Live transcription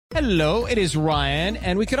Hello, it is Ryan,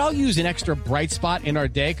 and we could all use an extra bright spot in our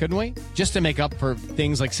day, couldn't we? Just to make up for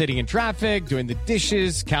things like sitting in traffic, doing the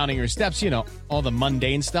dishes, counting your steps, all the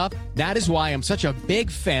mundane stuff. That is why I'm such a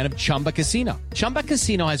big fan of Chumba Casino. Chumba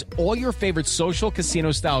Casino has all your favorite social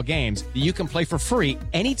casino-style games that you can play for free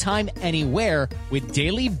anytime, anywhere with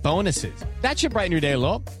daily bonuses. That should brighten your day a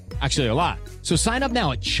little. Actually, a lot. So sign up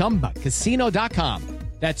now at ChumbaCasino.com.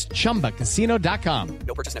 That's ChumbaCasino.com.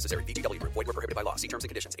 No purchase necessary. VGW Group. Void where prohibited by law. See terms and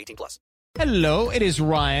conditions. 18+. Hello, it is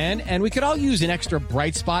Ryan, and we could all use an extra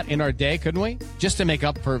bright spot in our day, couldn't we? Just to make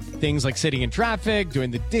up for things like sitting in traffic,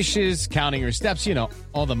 doing the dishes, counting your steps,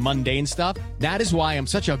 all the mundane stuff. That is why I'm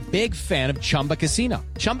such a big fan of Chumba Casino.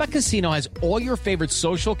 Chumba Casino has all your favorite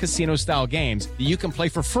social casino-style games that you can play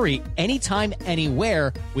for free anytime,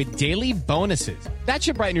 anywhere with daily bonuses. That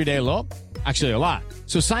should brighten your day a little. Actually, a lot.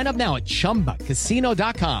 So sign up now at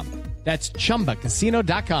ChumbaCasino.com. That's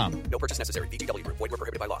ChumbaCasino.com. No purchase necessary. VGW Group. Void where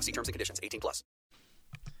prohibited by law. See terms and conditions. 18+.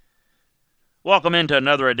 Welcome into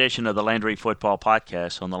another edition of the Landry Football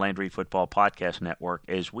Podcast on the Landry Football Podcast Network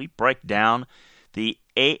as we break down the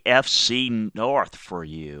AFC North for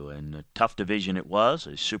you. And a tough division it was.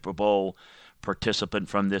 A Super Bowl participant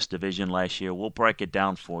from this division last year. We'll break it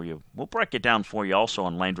down for you. We'll break it down for you also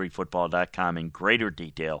on LandryFootball.com in greater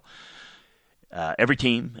detail. Every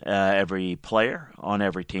team, every player on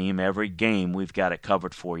every team, every game, we've got it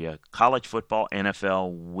covered for you. College football,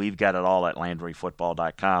 NFL, we've got it all at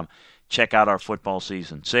LandryFootball.com. Check out our football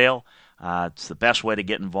season sale. It's the best way to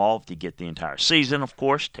get involved. You get the entire season, of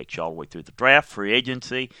course. Takes you all the way through the draft, free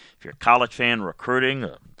agency. If you're a college fan, recruiting,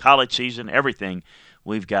 college season, everything,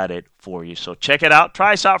 we've got it for you. So check it out.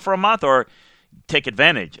 Try us out for a month or take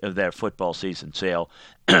advantage of that football season sale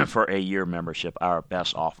for a year membership, our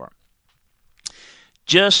best offer.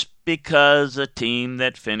 Just because a team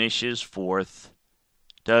that finishes fourth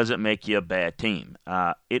doesn't make you a bad team.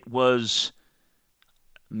 It was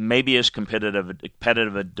maybe as competitive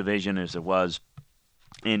a division as it was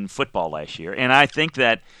in football last year. And I think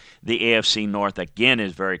that the AFC North, again,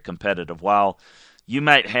 is very competitive. While you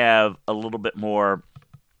might have a little bit more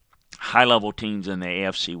high-level teams in the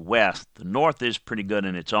AFC West, the North is pretty good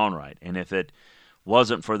in its own right. And if it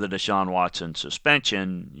wasn't for the Deshaun Watson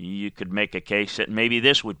suspension, you could make a case that maybe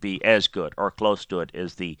this would be as good or close to it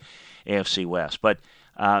as the AFC West. But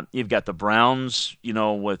you've got the Browns,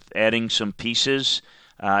 with adding some pieces,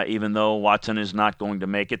 even though Watson is not going to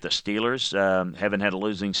make it. The Steelers haven't had a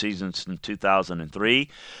losing season since 2003.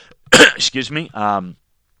 Excuse me.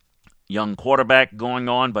 Young quarterback going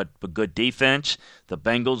on, but good defense. The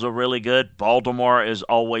Bengals are really good. Baltimore is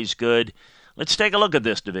always good. Let's take a look at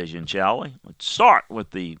this division, shall we? Let's start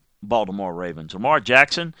with the Baltimore Ravens. Lamar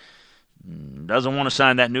Jackson doesn't want to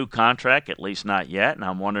sign that new contract, at least not yet, and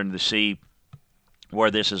I'm wondering to see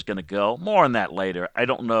where this is going to go. More on that later. I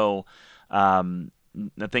don't know. I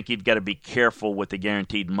think you've got to be careful with the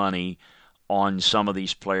guaranteed money on some of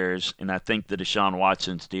these players, and I think the Deshaun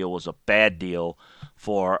Watson's deal was a bad deal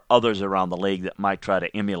for others around the league that might try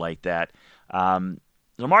to emulate that.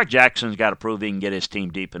 Lamar Jackson's got to prove he can get his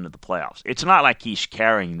team deep into the playoffs. It's not like he's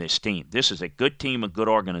carrying this team. This is a good team, a good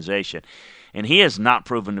organization, and he has not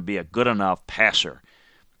proven to be a good enough passer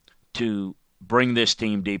to bring this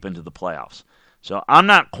team deep into the playoffs. So I'm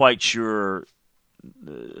not quite sure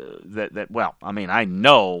I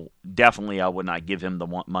know definitely I would not give him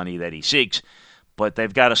the money that he seeks, but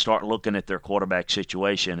they've got to start looking at their quarterback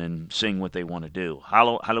situation and seeing what they want to do.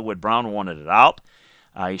 Hollywood Brown wanted it out.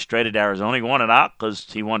 He's traded Arizona. He wanted out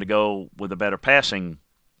because he wanted to go with a better passing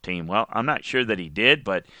team. Well, I'm not sure that he did,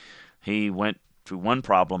 but he went through one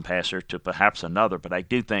problem passer to perhaps another. But I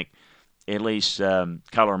do think at least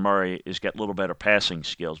Kyler Murray has got a little better passing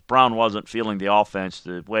skills. Brown wasn't feeling the offense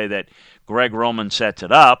the way that Greg Roman sets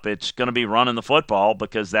it up. It's going to be running the football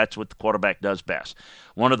because that's what the quarterback does best.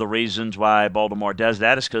 One of the reasons why Baltimore does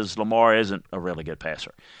that is because Lamar isn't a really good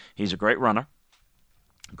passer. He's a great runner,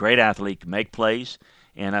 great athlete, can make plays.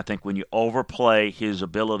 And I think when you overplay his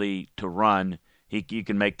ability to run, you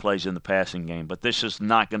can make plays in the passing game. But this is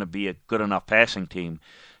not going to be a good enough passing team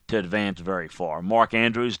to advance very far. Mark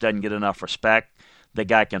Andrews doesn't get enough respect. The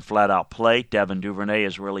guy can flat out play. Devin Duvernay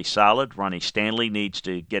is really solid. Ronnie Stanley needs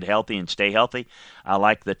to get healthy and stay healthy. I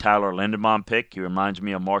like the Tyler Linderbaum pick. He reminds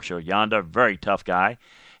me of Marshall Yonder. Very tough guy.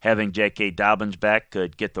 Having J.K. Dobbins back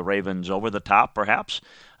could get the Ravens over the top, perhaps.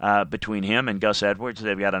 Between him and Gus Edwards,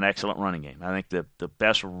 they've got an excellent running game. I think the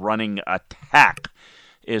best running attack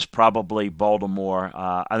is probably Baltimore.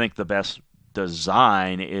 I think the best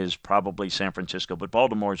design is probably San Francisco, but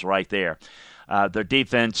Baltimore's right there. Their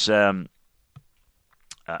defense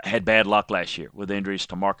had bad luck last year with injuries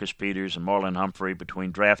to Marcus Peters and Marlon Humphrey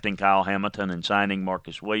between drafting Kyle Hamilton and signing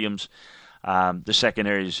Marcus Williams. The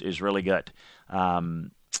secondary is really good.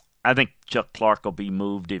 I think Chuck Clark will be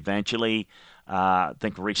moved eventually. I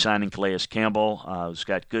think re-signing Calais Campbell, who's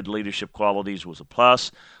got good leadership qualities, was a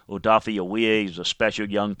plus. Odafe Oweh is a special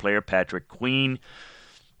young player. Patrick Queen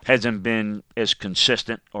hasn't been as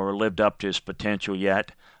consistent or lived up to his potential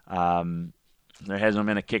yet. There hasn't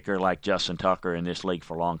been a kicker like Justin Tucker in this league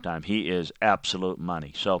for a long time. He is absolute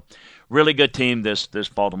money. So, really good team, this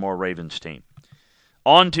Baltimore Ravens team.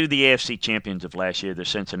 On to the AFC champions of last year, the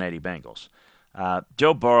Cincinnati Bengals.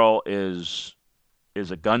 Joe Burrow is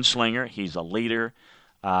a gunslinger. He's a leader.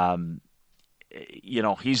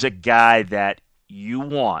 He's a guy that you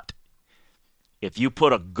want. If you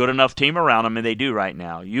put a good enough team around him, and they do right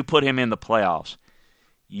now, you put him in the playoffs,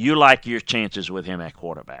 you like your chances with him at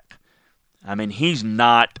quarterback. I mean, he's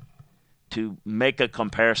not, to make a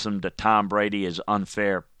comparison to Tom Brady is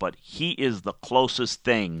unfair, but he is the closest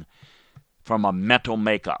thing from a mental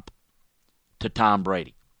makeup to Tom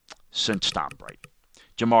Brady since Tom Brady.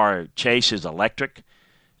 Jamar Chase is electric.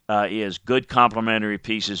 He has good complementary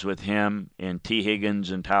pieces with him in T. Higgins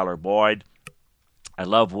and Tyler Boyd. I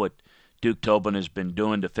love what Duke Tobin has been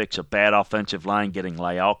doing to fix a bad offensive line, getting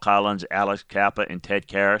La'el Collins, Alex Kappa, and Ted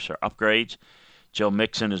Karras are upgrades. Joe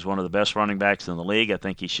Mixon is one of the best running backs in the league. I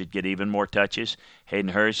think he should get even more touches.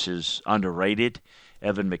 Hayden Hurst is underrated.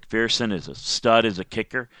 Evan McPherson is a stud as a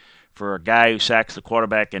kicker. For a guy who sacks the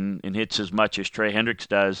quarterback and hits as much as Trey Hendricks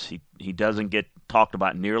does, he doesn't get talked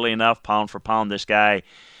about nearly enough. Pound for pound, this guy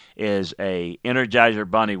is a Energizer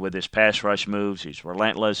bunny with his pass rush moves. He's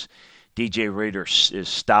relentless. DJ Reader is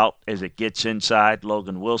stout as it gets inside.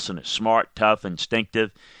 Logan Wilson is smart, tough,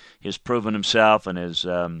 instinctive. He's proven himself and is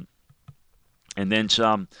and then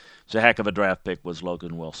some. It's a heck of a draft pick was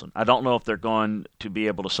Logan Wilson. I don't know if they're going to be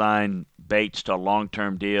able to sign Bates to a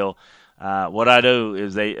long-term deal. What I know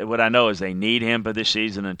is they need him for this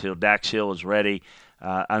season until Dax Hill is ready.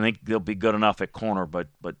 I think they'll be good enough at corner, but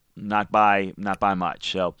not by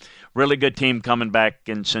much. So, really good team coming back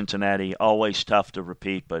in Cincinnati. Always tough to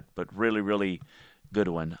repeat, but really, really good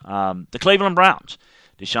one. The Cleveland Browns.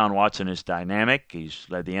 Deshaun Watson is dynamic. He's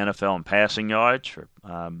led the NFL in passing yards for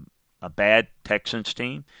a bad Texans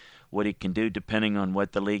team. What he can do, depending on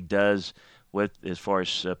what the league does with as far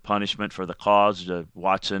as punishment for the cause,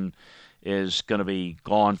 Watson is going to be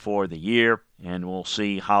gone for the year, and we'll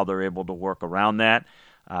see how they're able to work around that.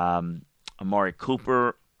 Amari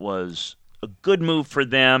Cooper was a good move for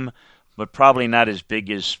them, but probably not as big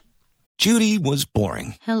as... Judy was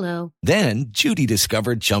boring. Hello. Then Judy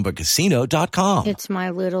discovered ChumbaCasino.com. It's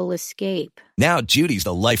my little escape. Now Judy's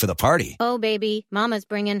the life of the party. Oh, baby, mama's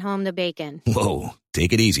bringing home the bacon. Whoa,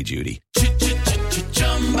 take it easy, Judy.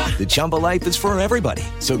 The Chumba life is for everybody.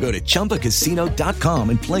 So go to ChumbaCasino.com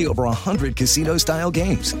and play over 100 casino-style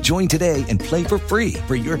games. Join today and play for free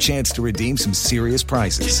for your chance to redeem some serious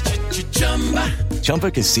prizes.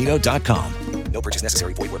 ChumbaCasino.com. No purchase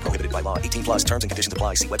necessary. Void where prohibited by law. 18 plus terms and conditions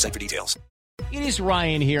apply. See website for details. It is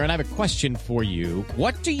Ryan here, and I have a question for you.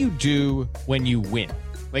 What do you do when you win?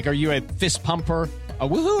 Like, are you a fist pumper, a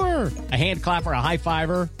woohooer, a hand clapper, a high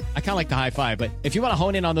fiver? I kind of like the high five, but if you want to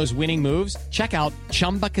hone in on those winning moves, check out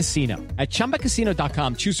Chumba Casino. At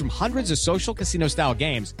ChumbaCasino.com, choose from hundreds of social casino-style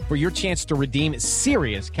games for your chance to redeem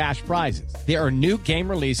serious cash prizes. There are new game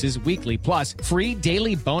releases weekly, plus free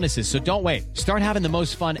daily bonuses, so don't wait. Start having the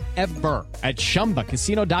most fun ever at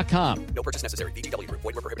ChumbaCasino.com. No purchase necessary. VGW Group.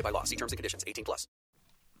 Void where prohibited by law. See terms and conditions. 18 plus.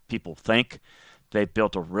 People think they've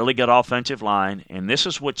built a really good offensive line, and this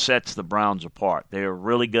is what sets the Browns apart. They are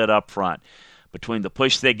really good up front. Between the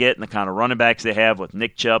push they get and the kind of running backs they have with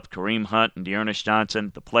Nick Chubb, Kareem Hunt, and Dearness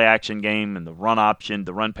Johnson, the play-action game and the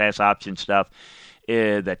run-pass option stuff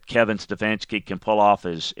that Kevin Stefanski can pull off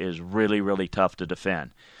is really, really tough to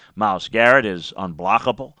defend. Myles Garrett is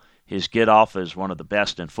unblockable. His get-off is one of the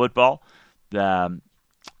best in football. Clowney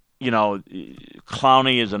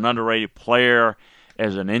is an underrated player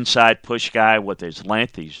as an inside push guy with his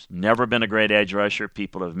length. He's never been a great edge rusher.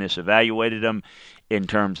 People have misevaluated him in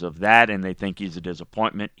terms of that, and they think he's a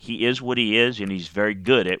disappointment. He is what he is, and he's very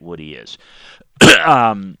good at what he is.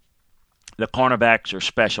 The cornerbacks are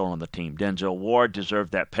special on the team. Denzel Ward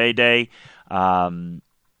deserved that payday.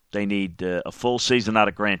 They need a full season out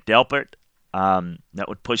of Grant Delpit. That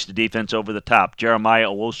would push the defense over the top. Jeremiah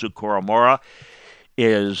Owusu-Koramoah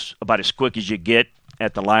is about as quick as you get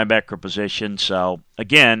at the linebacker position. So,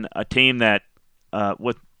 again, a team that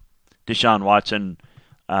with Deshaun Watson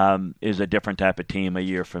is a different type of team a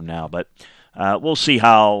year from now. But we'll see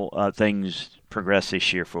how things progress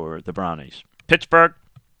this year for the Brownies. Pittsburgh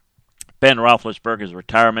Ben Roethlisberger's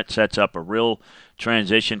retirement sets up a real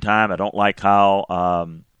transition time. I don't like how,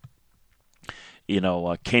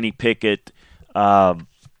 Kenny Pickett,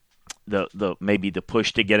 maybe the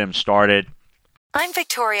push to get him started. I'm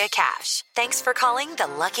Victoria Cash. Thanks for calling the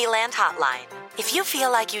Lucky Land Hotline. If you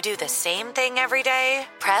feel like you do the same thing every day,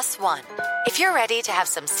 press 1. If you're ready to have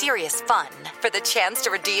some serious fun for the chance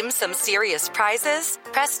to redeem some serious prizes,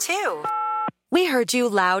 press 2. We heard you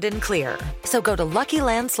loud and clear. So go to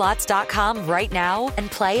LuckyLandSlots.com right now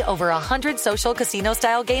and play over 100 social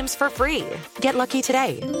casino-style games for free. Get lucky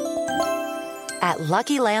today at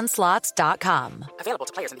LuckyLandSlots.com. Available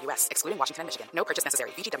to players in the U.S., excluding Washington and Michigan. No purchase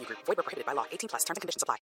necessary. VGW Group. Void where prohibited by law. 18+. Terms and conditions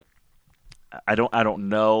apply. I don't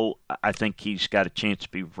know. I think he's got a chance to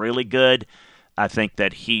be really good. I think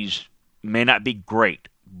that he's may not be great,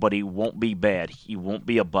 but he won't be bad. He won't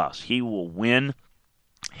be a bust. He will win,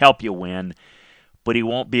 help you win, but he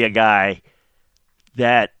won't be a guy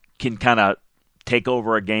that can kind of take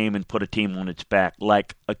over a game and put a team on its back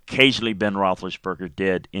like occasionally Ben Roethlisberger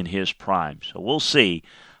did in his prime. So we'll see.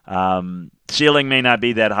 Ceiling may not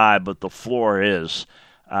be that high, but the floor is.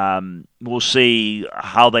 We'll see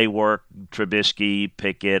how they work, Trubisky,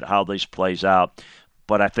 Pickett, how this plays out.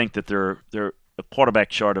 But I think that they're a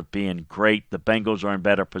quarterback short of being great. The Bengals are in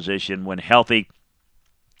better position. When healthy,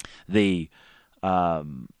 the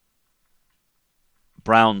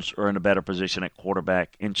Browns are in a better position at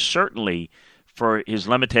quarterback. And certainly for his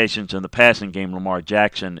limitations in the passing game, Lamar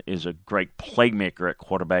Jackson is a great playmaker at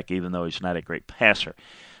quarterback, even though he's not a great passer.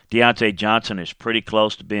 Deontay Johnson is pretty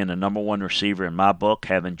close to being the number one receiver in my book.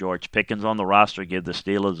 Having George Pickens on the roster give the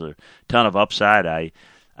Steelers a ton of upside. I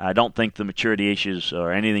don't think the maturity issues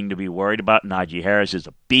are anything to be worried about. Najee Harris is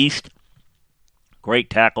a beast. Great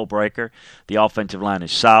tackle breaker. The offensive line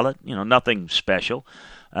is solid. Nothing special.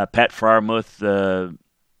 Pat Freiermuth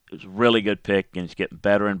is a really good pick, and he's getting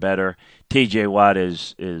better and better. T.J. Watt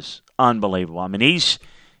is unbelievable. I mean,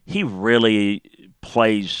 he really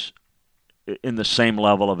plays in the same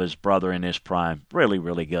level of his brother in his prime. Really,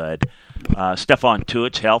 really good. Stephon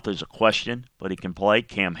Tuitt's health is a question, but he can play.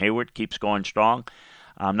 Cam Hayward keeps going strong.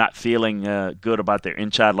 I'm not feeling good about their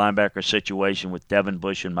inside linebacker situation with Devin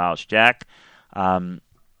Bush and Miles Jack.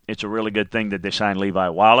 It's a really good thing that they signed Levi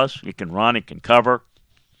Wallace. He can run, he can cover.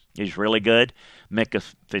 He's really good. Micah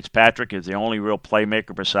Fitzpatrick is the only real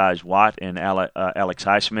playmaker besides Watt and Alex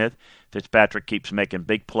Highsmith. Fitzpatrick keeps making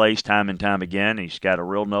big plays time and time again. He's got a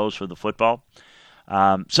real nose for the football.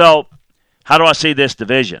 So how do I see this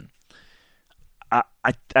division? I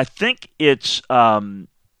think it's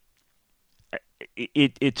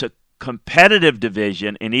it's a competitive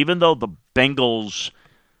division, and even though the Bengals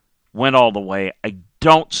went all the way, I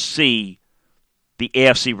don't see the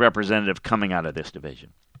AFC representative coming out of this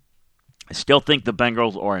division. I still think the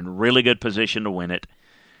Bengals are in really good position to win it.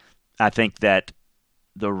 I think that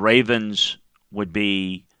the Ravens would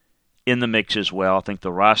be in the mix as well. I think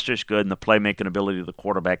the roster's good and the playmaking ability of the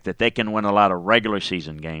quarterback, that they can win a lot of regular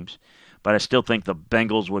season games. But I still think the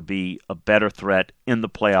Bengals would be a better threat in the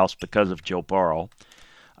playoffs because of Joe Burrow.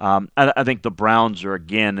 I think the Browns are,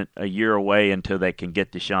 again, a year away until they can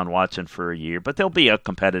get Deshaun Watson for a year. But they'll be a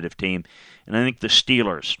competitive team. And I think the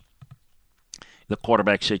Steelers, the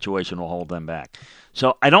quarterback situation will hold them back.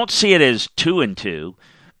 So I don't see it as 2-2,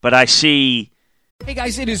 but I see... Hey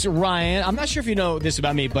guys, it is Ryan. I'm not sure if you know this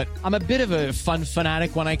about me, but I'm a bit of a fun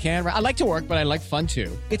fanatic when I can. I like to work, but I like fun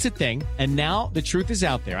too. It's a thing. And now the truth is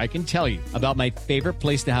out there. I can tell you about my favorite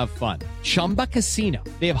place to have fun. Chumba Casino.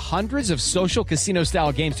 They have hundreds of social casino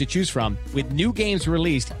style games to choose from with new games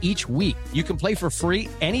released each week. You can play for free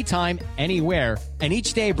anytime, anywhere. And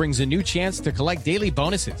each day brings a new chance to collect daily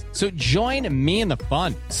bonuses. So join me in the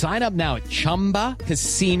fun. Sign up now at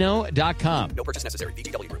ChumbaCasino.com. No purchase necessary.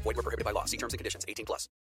 VGW Group. Void where prohibited by law. See terms and conditions. 18+.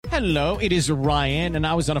 Hello, it is Ryan, and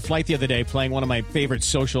I was on a flight the other day playing one of my favorite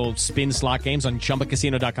social spin slot games on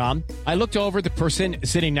ChumbaCasino.com. I looked over at the person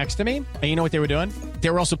sitting next to me, and you know what they were doing? They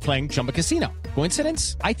were also playing Chumba Casino.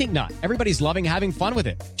 Coincidence? I think not. Everybody's loving having fun with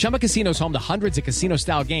it. Chumba Casino is home to hundreds of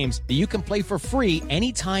casino-style games that you can play for free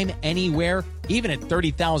anytime, anywhere, even at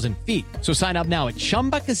 30,000 feet. So sign up now at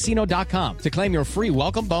ChumbaCasino.com to claim your free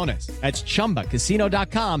welcome bonus. That's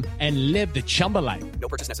ChumbaCasino.com and live the Chumba life. No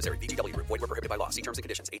purchase necessary. VGW Group. Void where prohibited by law. See terms and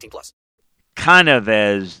conditions. 18+. Kind of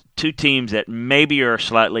as two teams that maybe are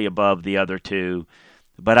slightly above the other two,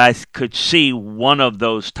 but I could see one of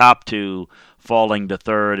those top two falling to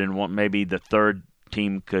third, and maybe the third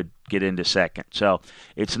team could get into second. So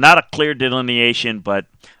it's not a clear delineation, but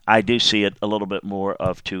I do see it a little bit more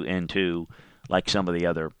of 2-2, like some of the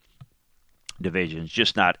other divisions,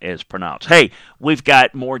 just not as pronounced. Hey, we've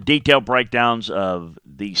got more detailed breakdowns of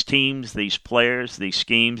these teams, these players, these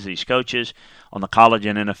schemes, these coaches on the college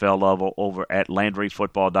and NFL level over at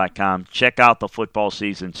LandryFootball.com. Check out the football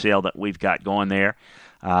season sale that we've got going there.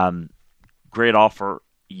 Great offer,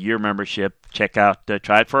 year membership. Check out,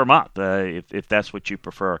 try it for a month if that's what you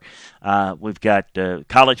prefer. We've got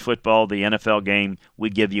college football, the NFL game. We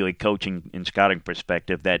give you a coaching and scouting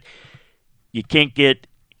perspective that you can't get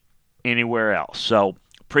anywhere else. So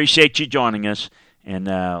appreciate you joining us, and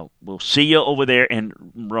we'll see you over there. And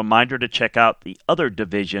reminder to check out the other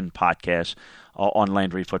division podcasts on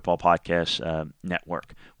Landry Football Podcast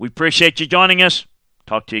Network. We appreciate you joining us.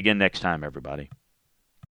 Talk to you again next time, everybody.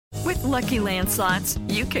 With Lucky Land Slots,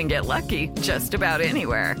 you can get lucky just about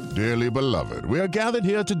anywhere. Dearly beloved, we are gathered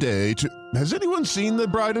here today to... Has anyone seen the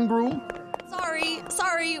bride and groom?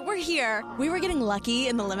 Sorry, we're here. We were getting lucky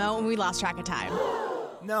in the limo and we lost track of time.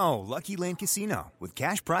 No, Lucky Land Casino, with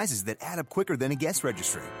cash prizes that add up quicker than a guest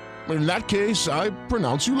registry. In that case, I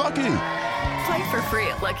pronounce you lucky. Play for free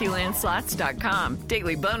at LuckyLandSlots.com.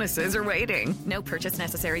 Daily bonuses are waiting. No purchase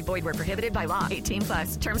necessary. Void where prohibited by law.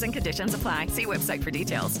 18+. Terms and conditions apply. See website for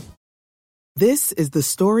details. This is the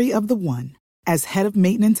story of the one. As head of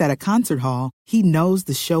maintenance at a concert hall, he knows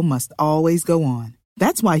the show must always go on.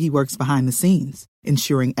 That's why he works behind the scenes,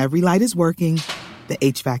 ensuring every light is working, the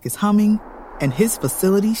HVAC is humming, and his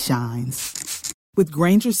facility shines. With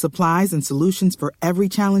Grainger's supplies and solutions for every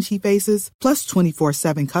challenge he faces, plus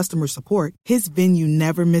 24/7 customer support, his venue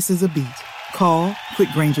never misses a beat. Call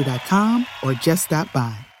quickgrainger.com or just stop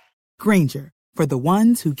by. Grainger, for the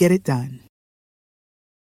ones who get it done.